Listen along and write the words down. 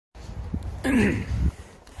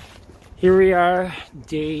Here we are,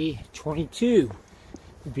 day 22,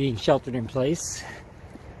 being sheltered in place.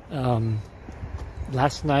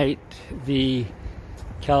 Last night, the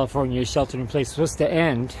California sheltered in place was supposed to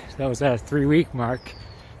end. That was at a 3-week mark.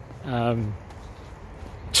 Doesn't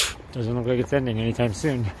look like it's ending anytime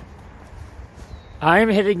soon. I'm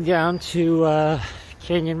heading down to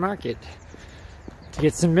Canyon Market to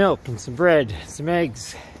get some milk and some bread, some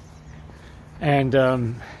eggs,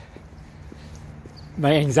 and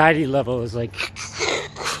my anxiety level is like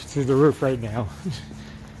through the roof right now.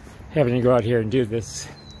 Having to go out here and do this.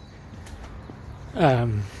 But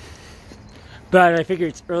I figure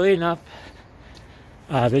it's early enough.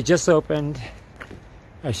 They just opened.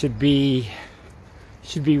 I should be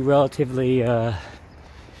relatively I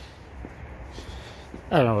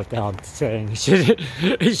don't know what the hell I'm saying.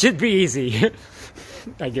 It should be easy,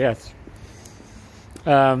 I guess.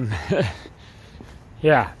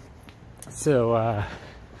 Yeah. So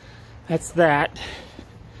that's that,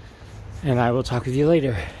 and I will talk with you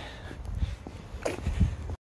later.